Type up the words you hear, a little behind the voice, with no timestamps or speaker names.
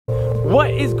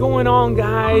What is going on,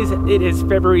 guys? It is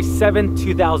February 7th,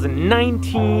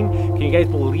 2019. Can you guys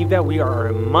believe that we are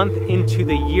a month into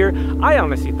the year? I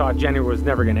honestly thought January was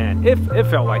never gonna end. It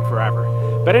felt like forever.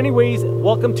 But anyways,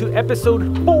 welcome to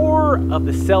episode 4 of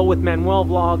the Sell with Manuel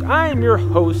vlog. I am your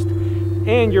host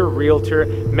and your realtor,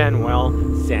 Manuel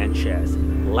Sanchez.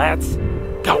 Let's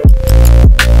go.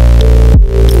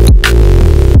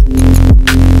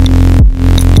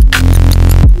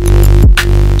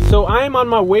 So I'm on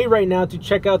my way right now to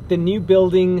check out the new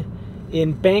building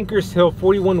in Bankers Hill,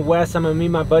 41 West. I'm gonna meet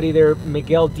my buddy there,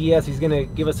 Miguel Diaz. He's gonna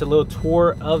give us a little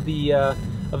tour of the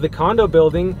condo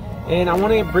building, and I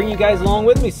want to bring you guys along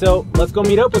with me. So let's go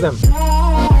meet up with him.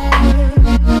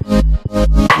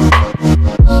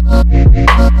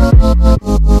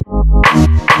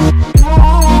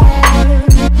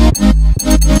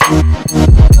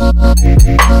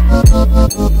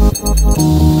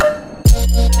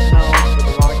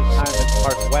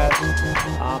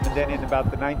 And then in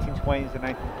about the 1920s and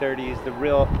 1930s, the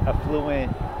real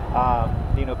affluent,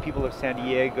 people of San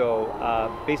Diego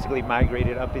basically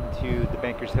migrated up into the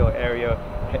Bankers Hill area,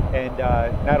 and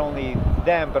not only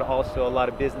them, but also a lot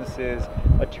of businesses,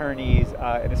 attorneys,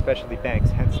 and especially banks,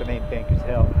 hence the name Bankers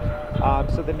Hill.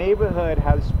 So the neighborhood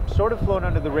has sort of flown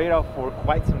under the radar for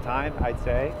quite some time, I'd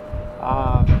say.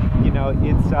 I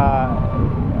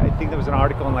think there was an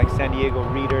article in like San Diego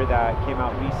Reader that came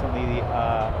out recently,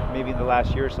 maybe in the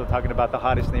last year or so, talking about the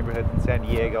hottest neighborhoods in San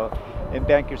Diego, and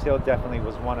Bankers Hill definitely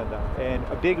was one of them. And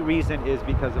a big reason is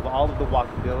because of all of the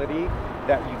walkability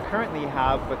that you currently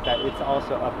have, but that it's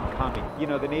also up and coming. You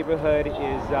know, the neighborhood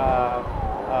is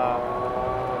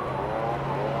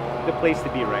the place to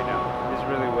be right now, is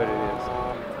really what it is.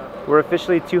 We're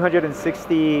officially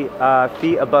 260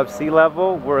 feet above sea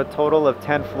level. We're a total of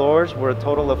 10 floors. We're a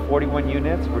total of 41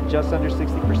 units. We're just under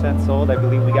 60% sold. I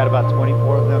believe we got about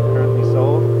 24 of them currently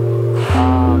sold.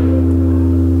 Let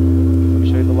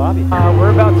me show you the lobby. We're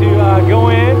about to go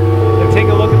in and take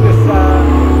a look at this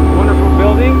wonderful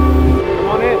building. Come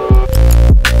on in.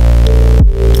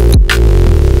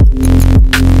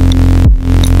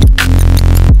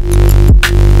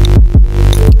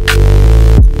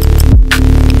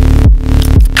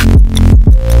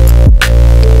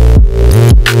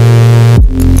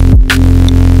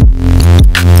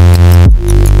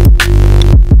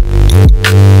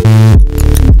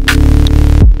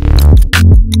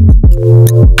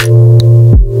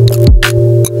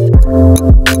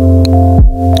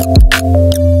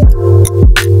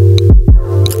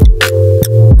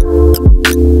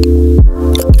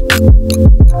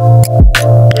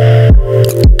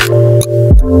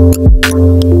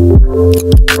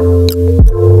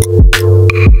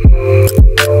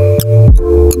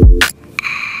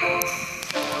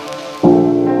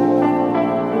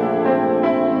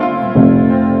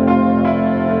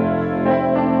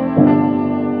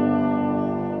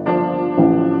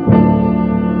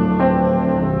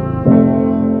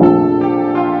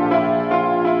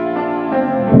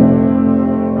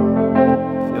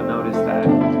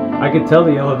 I could tell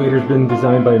the elevator's been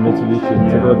designed by Mitsubishi.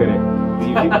 Yeah. Take a look at it.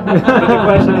 But the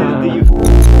question is, do you...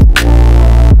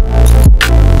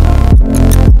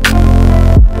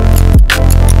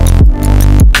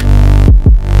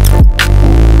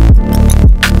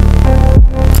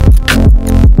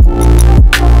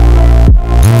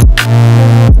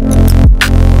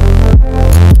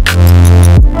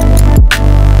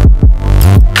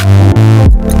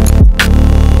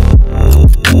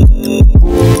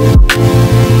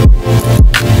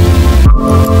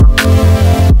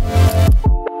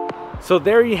 So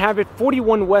there you have it,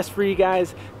 41 West for you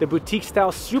guys, the boutique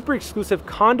style, super exclusive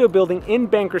condo building in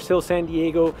Bankers Hill, San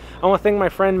Diego. I want to thank my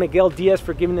friend Miguel Diaz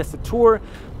for giving us the tour.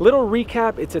 Little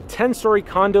recap, it's a 10-story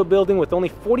condo building with only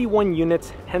 41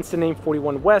 units, hence the name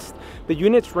 41 West. The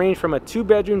units range from a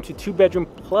 2-bedroom to 2-bedroom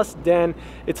plus den.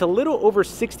 It's a little over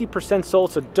 60%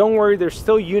 sold, so don't worry, there's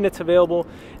still units available.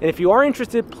 And if you are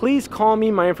interested, please call me.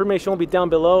 My information will be down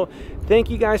below. Thank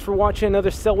you guys for watching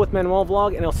another Sell with Manuel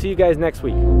vlog, and I'll see you guys next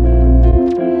week.